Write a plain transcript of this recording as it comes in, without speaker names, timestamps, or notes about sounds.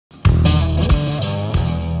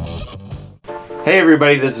Hey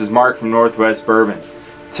everybody, this is Mark from Northwest Bourbon.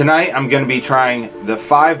 Tonight I'm going to be trying the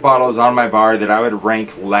 5 bottles on my bar that I would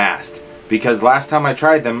rank last, because last time I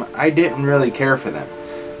tried them I didn't really care for them.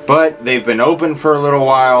 But they've been open for a little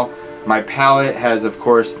while. My palate has of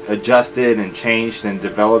course adjusted and changed and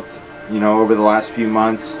developed, over the last few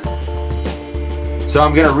months. So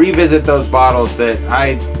I'm going to revisit those bottles that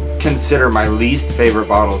I consider my least favorite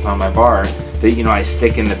bottles on my bar that I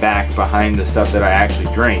stick in the back behind the stuff that I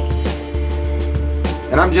actually drink.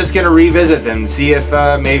 And I'm just going to revisit them and see if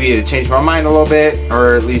maybe it changed my mind a little bit,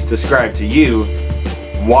 or at least describe to you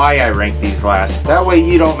why I rank these last. That way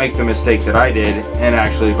you don't make the mistake that I did and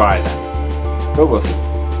actually buy them. But we'll see.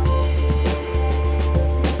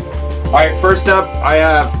 Alright, first up I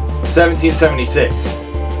have 1776.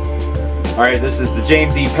 Alright, this is the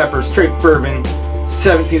James E. Pepper Straight Bourbon,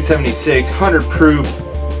 1776, 100 proof,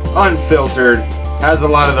 unfiltered. Has a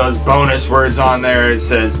lot of those bonus words on there. It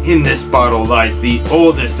says, "In this bottle lies the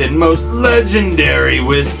oldest and most legendary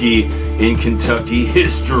whiskey in Kentucky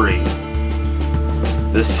history."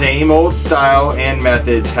 The same old style and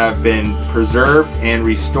methods have been preserved and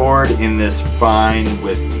restored in this fine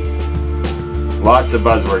whiskey. Lots of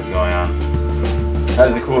buzzwords going on.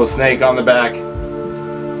 Has the cool snake on the back.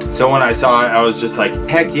 So when I saw it, I was just like,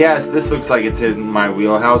 heck yes, this looks like it's in my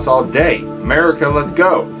wheelhouse all day. America, let's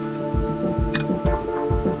go.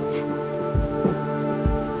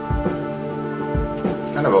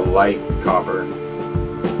 Kind of a light copper.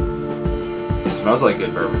 It smells like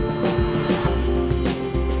good bourbon.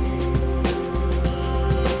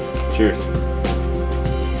 Cheers.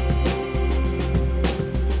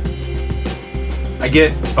 I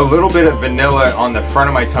get a little bit of vanilla on the front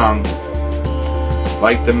of my tongue.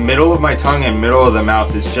 Like the middle of my tongue and middle of the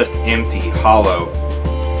mouth is just empty, hollow.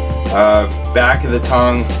 Back of the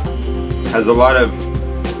tongue has a lot of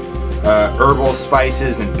herbal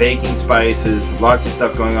spices and baking spices, lots of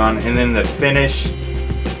stuff going on, and then the finish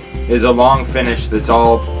is a long finish that's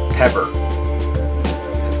all pepper.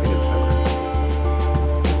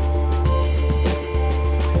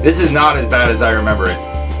 This is not as bad as I remember it.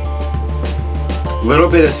 Little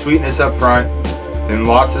bit of sweetness up front, then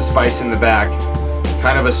lots of spice in the back,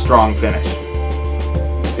 kind of a strong finish.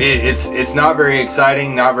 It's not very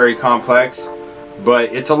exciting, not very complex, but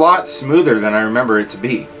it's a lot smoother than I remember it to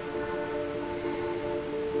be.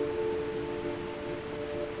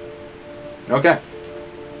 Okay.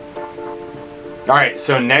 Alright,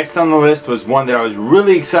 so next on the list was one that I was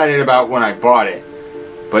really excited about when I bought it,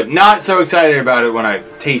 but not so excited about it when I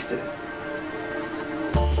tasted it.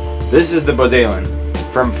 This is the Bourbon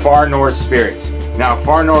from Far North Spirits. Now,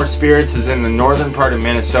 Far North Spirits is in the northern part of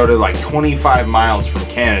Minnesota, like 25 miles from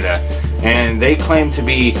Canada, and they claim to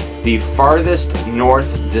be the farthest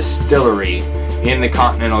north distillery in the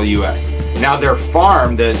continental U.S. Now, their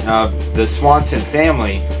farm, the Swanson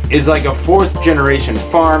family, is like a 4th generation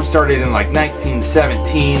farm, started in like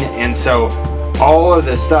 1917, and so all of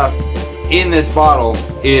the stuff in this bottle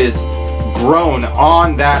is grown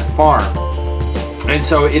on that farm. And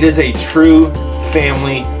so it is a true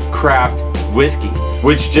family craft whiskey,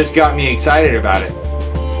 which just got me excited about it.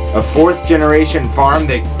 A 4th generation farm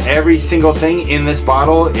that every single thing in this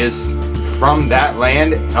bottle is from that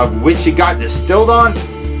land of which it got distilled on.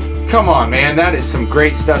 Come on, man, that is some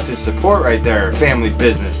great stuff to support right there. Family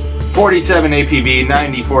business. 47 APV,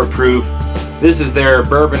 94 proof. This is their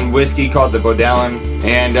bourbon whiskey called the Bourbon,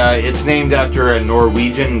 and it's named after a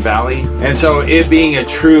Norwegian valley. And so it being a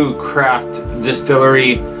true craft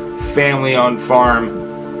distillery, family-owned farm,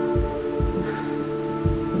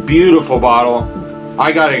 beautiful bottle.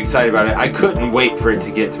 I got excited about it. I couldn't wait for it to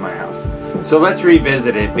get to my house. So let's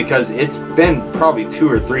revisit it, because it's been probably 2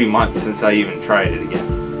 or 3 months since I even tried it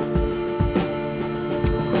again.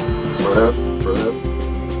 Throw it up.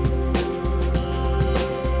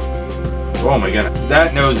 Oh my goodness,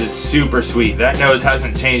 that nose is super sweet. That nose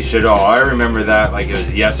hasn't changed at all. I remember that like it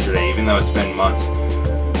was yesterday, even though it's been months.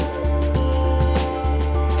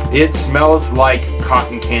 It smells like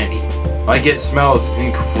cotton candy. Like, it smells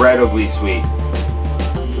incredibly sweet.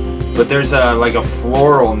 But there's like a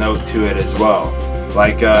floral note to it as well,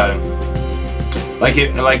 like an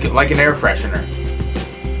air freshener.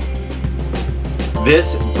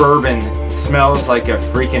 This bourbon smells like a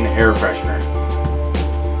freaking air freshener.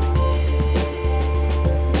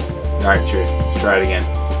 Alright, cheers. Let's try it again.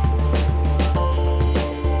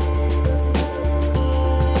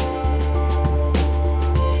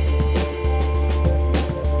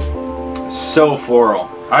 So floral.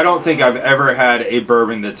 I don't think I've ever had a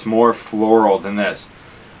bourbon that's more floral than this.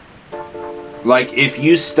 Like, if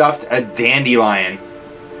you stuffed a dandelion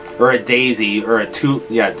or a daisy or a tulip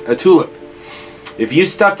If you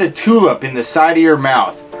stuffed a tulip in the side of your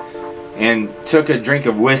mouth and took a drink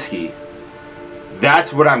of whiskey,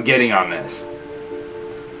 that's what I'm getting on this.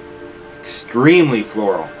 Extremely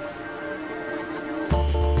floral.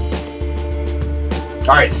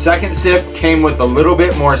 Alright, second sip came with a little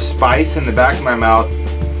bit more spice in the back of my mouth.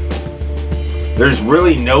 There's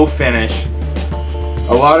really no finish.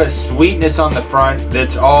 A lot of sweetness on the front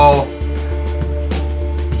that's all...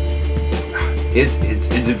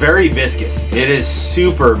 It's very viscous. It is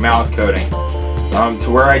super mouth coating. To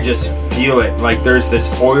where I just feel it. Like there's this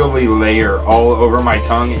oily layer all over my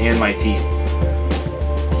tongue and my teeth.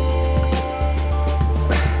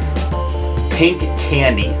 Pink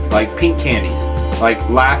candy. Like pink candies. Like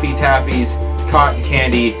Laffy Taffies, cotton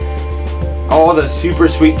candy, all the super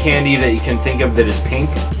sweet candy that you can think of that is pink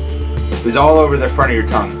is all over the front of your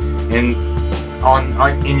tongue. And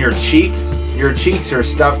in your cheeks are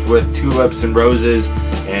stuffed with tulips and roses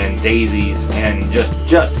and daisies and just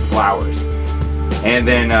flowers. And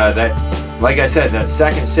then like I said, that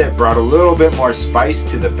second sip brought a little bit more spice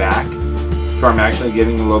to the back. So I'm actually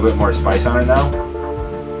getting a little bit more spice on it now.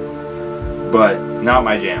 But not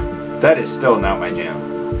my jam. That is still not my jam.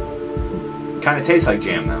 Kind of tastes like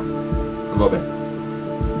jam though. A little bit.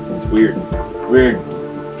 It's weird. Weird.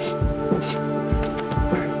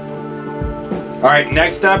 Alright,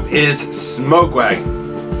 next up is Smoke Wagon.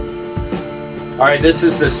 Alright, this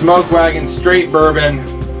is the Smoke Wagon Straight Bourbon.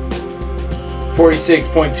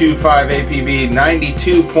 46.25 APV,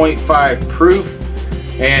 92.5 proof.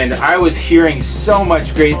 And I was hearing so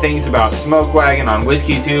much great things about Smoke Wagon on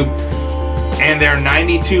WhiskeyTube. And their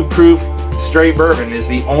 92 proof straight bourbon is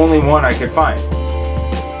the only one I could find.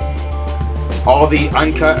 All the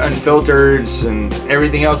uncut, unfiltered, and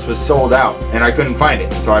everything else was sold out, and I couldn't find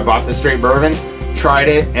it. So I bought the straight bourbon, tried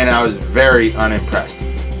it, and I was very unimpressed.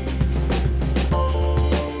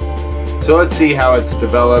 So let's see how it's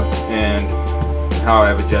developed and how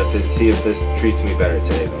I've adjusted. See if this treats me better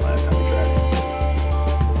today than last time I tried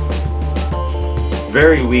it.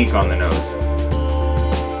 Very weak on the nose.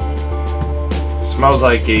 Smells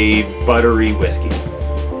like a buttery whiskey.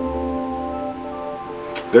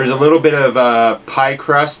 There's a little bit of pie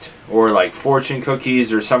crust or like fortune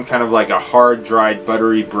cookies or some kind of like a hard dried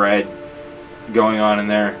buttery bread going on in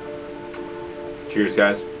there. Cheers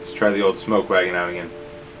guys. Let's try the old Smoke Wagon out again.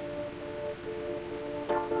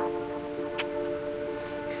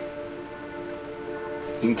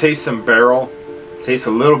 You can taste some barrel. Taste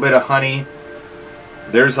a little bit of honey.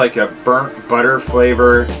 There's like a burnt butter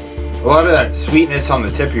flavor. A lot of that sweetness on the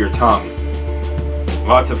tip of your tongue.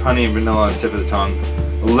 Lots of honey and vanilla on the tip of the tongue.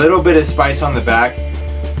 A little bit of spice on the back.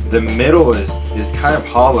 The middle is kind of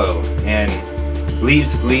hollow and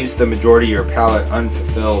leaves the majority of your palate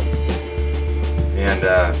unfulfilled.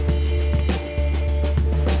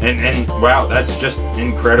 And wow, that's just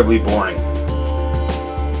incredibly boring.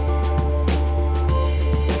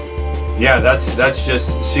 Yeah, that's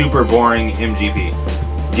just super boring MGP.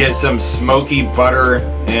 Get some smoky butter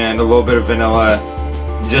and a little bit of vanilla.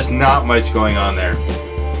 Just not much going on there.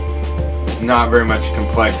 Not very much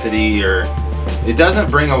complexity, or it doesn't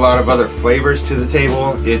bring a lot of other flavors to the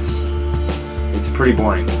table. It's pretty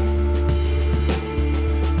boring.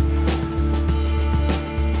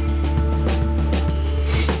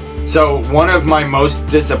 So one of my most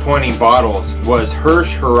disappointing bottles was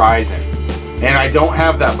Hirsch Horizon. And I don't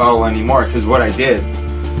have that bottle anymore because what I did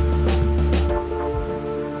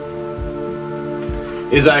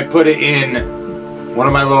is I put it in one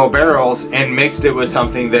of my little barrels and mixed it with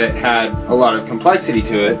something that had a lot of complexity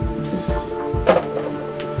to it.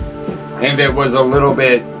 And it was a little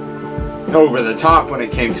bit over the top when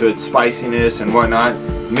it came to its spiciness and whatnot.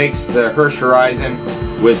 Mixed the Hirsch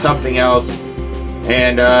Horizon with something else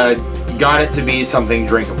and got it to be something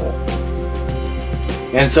drinkable.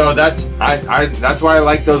 And so that's why I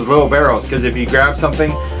like those little barrels, because if you grab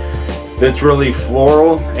something that's really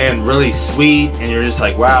floral and really sweet and you're just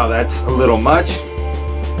like, wow, that's a little much,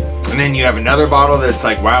 and then you have another bottle that's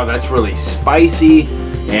like, wow, that's really spicy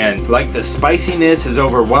and like the spiciness is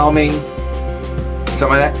overwhelming, something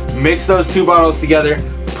like that. Mix those two bottles together,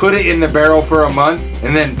 put it in the barrel for a month,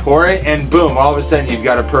 and then pour it, and boom, all of a sudden you've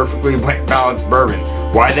got a perfectly balanced bourbon.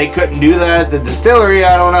 Why they couldn't do that at the distillery,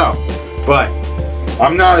 I don't know, but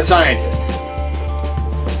I'm not a scientist.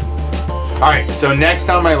 Alright, so next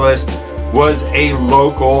on my list was a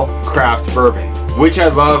local craft bourbon, which I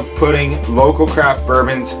love putting local craft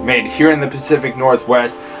bourbons made here in the Pacific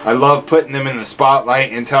Northwest. I love putting them in the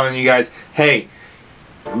spotlight and telling you guys, hey,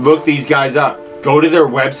 look these guys up. Go to their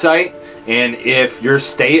website And if your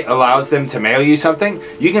state allows them to mail you something,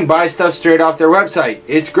 you can buy stuff straight off their website.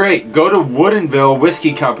 It's great. Go to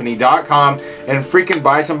WoodinvilleWhiskeyCompany.com and freaking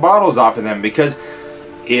buy some bottles off of them, because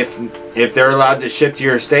if they're allowed to ship to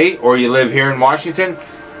your state, or you live here in Washington,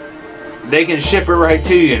 they can ship it right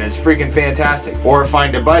to you, and it's freaking fantastic. Or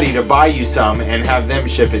find a buddy to buy you some and have them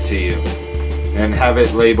ship it to you, and have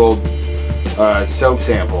it labeled soap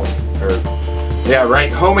samples, or yeah,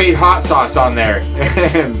 right, homemade hot sauce on there,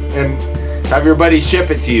 and have your buddy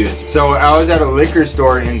ship it to you. So I was at a liquor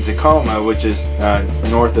store in Tacoma, which is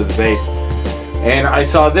north of the base, and I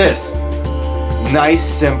saw this nice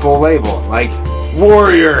simple label like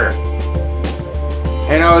Warrior,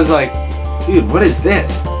 and I was like, dude, what is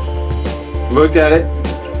this? Looked at it.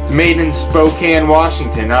 It's made in Spokane,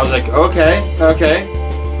 Washington. I was like, okay.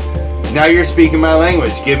 Now you're speaking my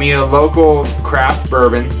language. Give me a local craft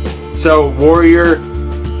bourbon. So Warrior,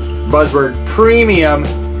 buzzword, premium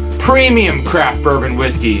craft bourbon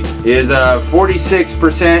whiskey is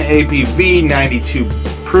 46% ABV, 92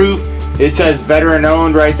 proof. It says veteran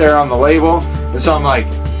owned right there on the label. And so I'm like,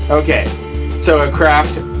 okay, so a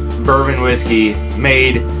craft bourbon whiskey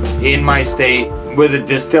made in my state with a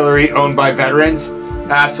distillery owned by veterans,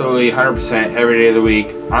 absolutely 100% every day of the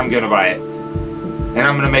week, I'm gonna buy it. And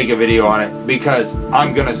I'm gonna make a video on it, because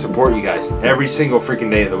I'm gonna support you guys every single freaking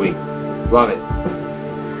day of the week. Love it.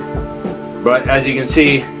 But as you can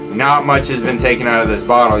see, not much has been taken out of this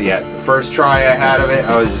bottle yet. The first try I had of it,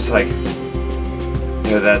 I was just like,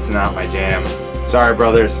 no, that's not my jam. Sorry,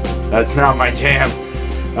 brothers, that's not my jam.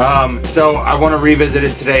 So I want to revisit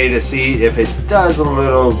it today to see if it does a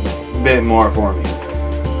little bit more for me.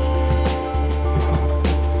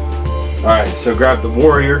 Alright, so grab the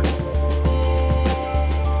Warrior.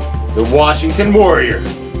 The Washington Warrior.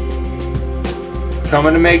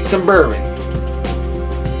 Coming to make some bourbon.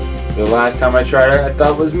 The last time I tried it, I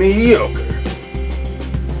thought it was mediocre.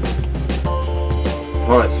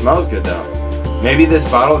 Well, it smells good though. Maybe this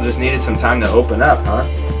bottle just needed some time to open up, huh?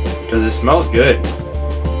 Because it smells good.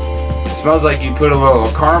 It smells like you put a little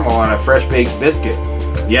caramel on a fresh baked biscuit.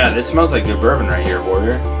 Yeah, this smells like good bourbon right here,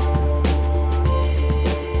 Warrior.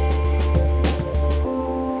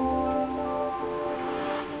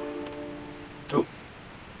 Oh.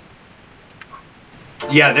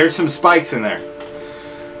 Yeah, there's some spikes in there.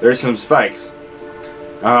 There's some spikes.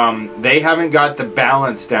 They haven't got the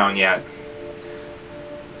balance down yet.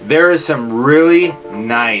 There is some really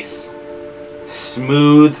nice,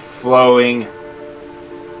 smooth flowing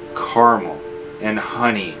caramel and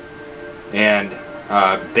honey and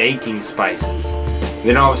baking spices.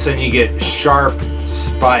 Then all of a sudden you get sharp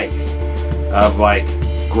spikes of like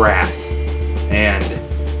grass and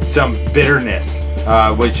some bitterness,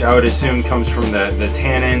 which I would assume comes from the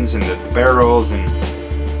tannins and the barrels, and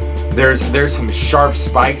there's some sharp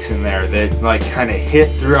spikes in there that like kind of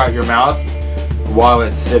hit throughout your mouth while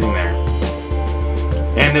it's sitting there.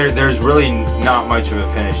 And there's really not much of a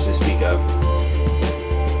finish to speak of.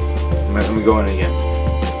 Let me go in again.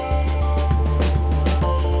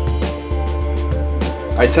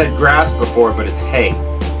 I said grass before, but it's hay.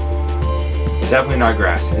 Definitely not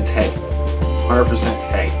grass, it's hay.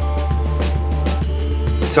 100% hay.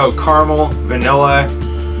 So caramel, vanilla,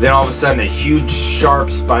 then all of a sudden a huge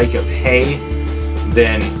sharp spike of hay,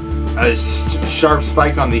 then a sharp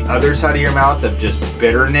spike on the other side of your mouth of just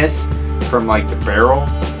bitterness from like the barrel,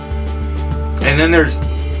 and then there's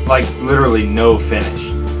like literally no finish.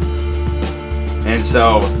 And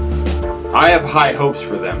so I have high hopes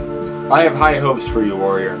for them. I have high hopes for you,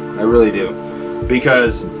 Warrior. I really do,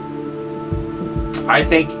 because I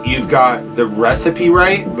think you've got the recipe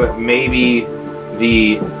right, but maybe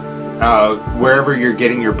the wherever you're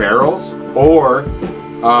getting your barrels, or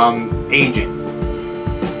aging.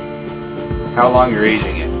 How long you're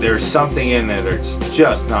aging it. There's something in there that's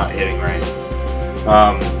just not hitting right.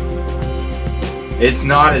 It's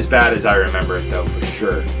not as bad as I remember it though, for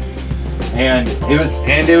sure. And it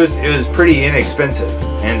was pretty inexpensive.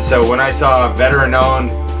 And so when I saw a veteran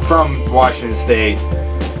owned from Washington State,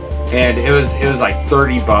 and it was like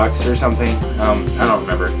 30 bucks or something. I don't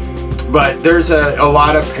remember. But there's a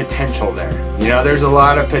lot of potential there. You know, there's a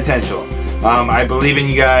lot of potential. I believe in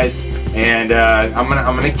you guys. And I'm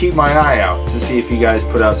gonna keep my eye out to see if you guys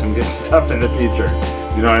put out some good stuff in the future.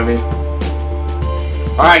 You know what I mean?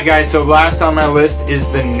 Alright guys, so last on my list is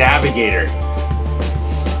the Navigator.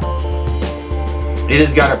 It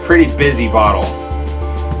has got a pretty busy bottle.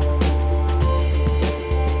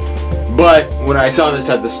 But when I saw this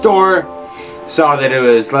at the store, saw that it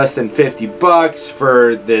was less than 50 bucks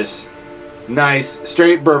for this nice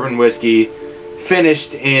straight bourbon whiskey,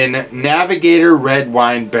 finished in Navigator red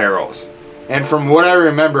wine barrels. And from what I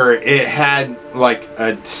remember, it had like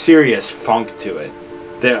a serious funk to it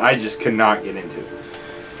that I just could not get into.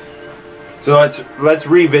 So let's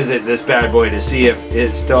revisit this bad boy to see if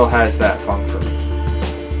it still has that funk for me.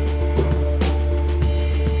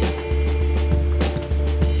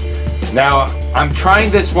 Now, I'm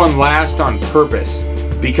trying this one last on purpose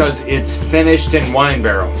because it's finished in wine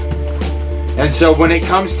barrels. And so when it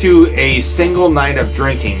comes to a single night of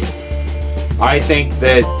drinking, I think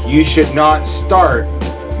that you should not start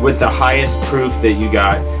with the highest proof that you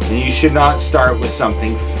got, and you should not start with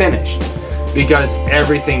something finished, because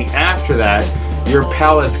everything after that, your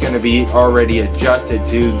palate's going to be already adjusted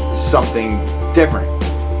to something different.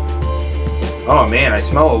 Oh man, I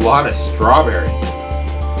smell a lot of strawberry.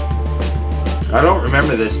 I don't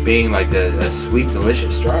remember this being like a sweet,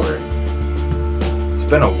 delicious strawberry. It's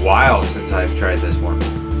been a while since I've tried this one,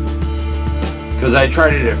 because I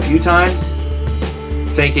tried it a few times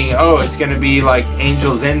thinking, oh, it's going to be like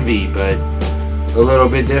Angel's Envy, but a little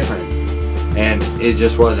bit different, and it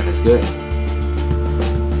just wasn't as good.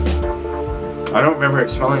 I don't remember it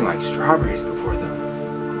smelling like strawberries before though.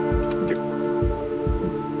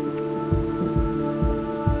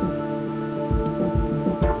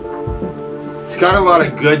 It's got a lot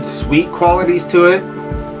of good sweet qualities to it.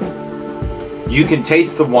 You can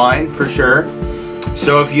taste the wine for sure.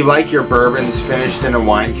 So if you like your bourbons finished in a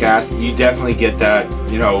wine cask, you definitely get that,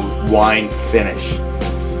 you know, wine finish.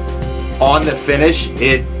 On the finish,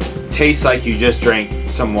 it tastes like you just drank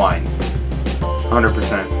some wine.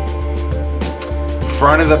 100%.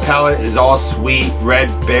 Front of the palate is all sweet, red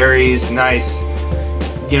berries, nice,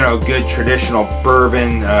 you know, good traditional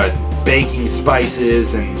bourbon, baking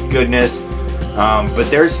spices and goodness. But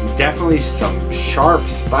there's definitely some sharp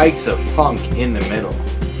spikes of funk in the middle.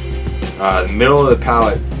 The middle of the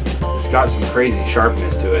palate, it's got some crazy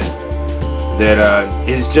sharpness to it that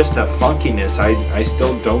is just a funkiness I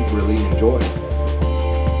still don't really enjoy.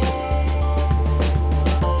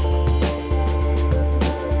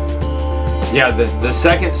 Yeah, the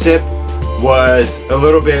second sip was a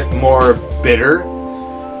little bit more bitter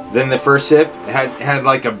than the first sip. It had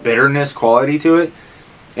like a bitterness quality to it,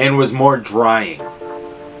 and was more drying.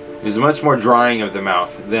 It was much more drying of the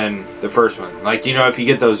mouth than the first one. Like, you know, if you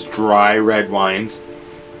get those dry red wines.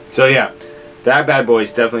 So yeah, that bad boy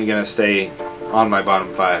is definitely going to stay on my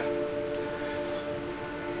bottom 5.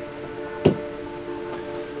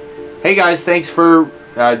 Hey guys, thanks for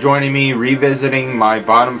joining me revisiting my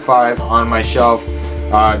bottom 5 on my shelf.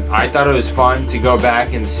 I thought it was fun to go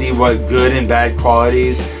back and see what good and bad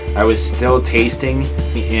qualities I was still tasting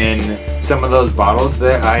in some of those bottles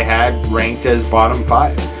that I had ranked as bottom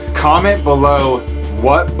 5. Comment below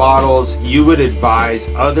what bottles you would advise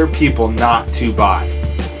other people not to buy.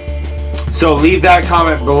 So leave that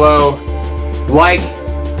comment below, like,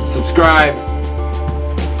 subscribe.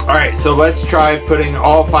 Alright, so let's try putting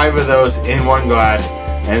all 5 of those in one glass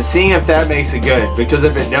and seeing if that makes it good, because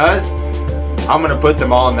if it does, I'm going to put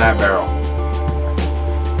them all in that barrel.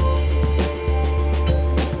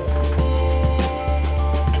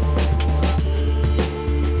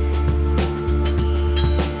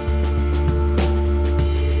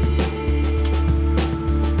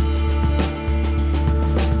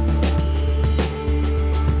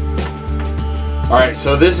 Alright,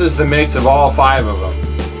 so this is the mix of all 5 of them.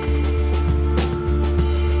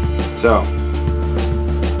 So,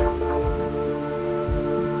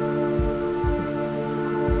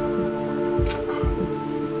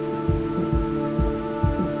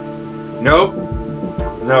 nope.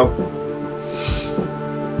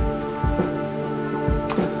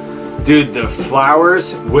 Dude, the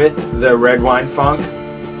flowers with the red wine funk,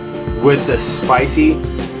 with the spicy,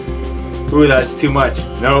 ooh, that's too much.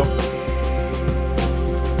 Nope.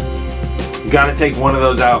 Gotta take one of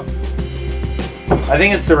those out. I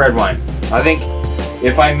think it's the red wine. I think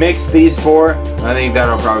if I mix these 4, I think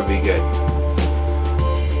that'll probably be good.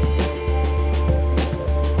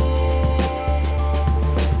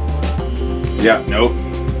 Yeah, nope.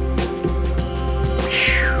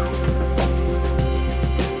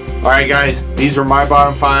 Alright guys, these were my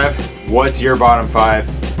bottom 5. What's your bottom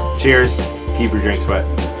 5? Cheers. Keep your drinks wet.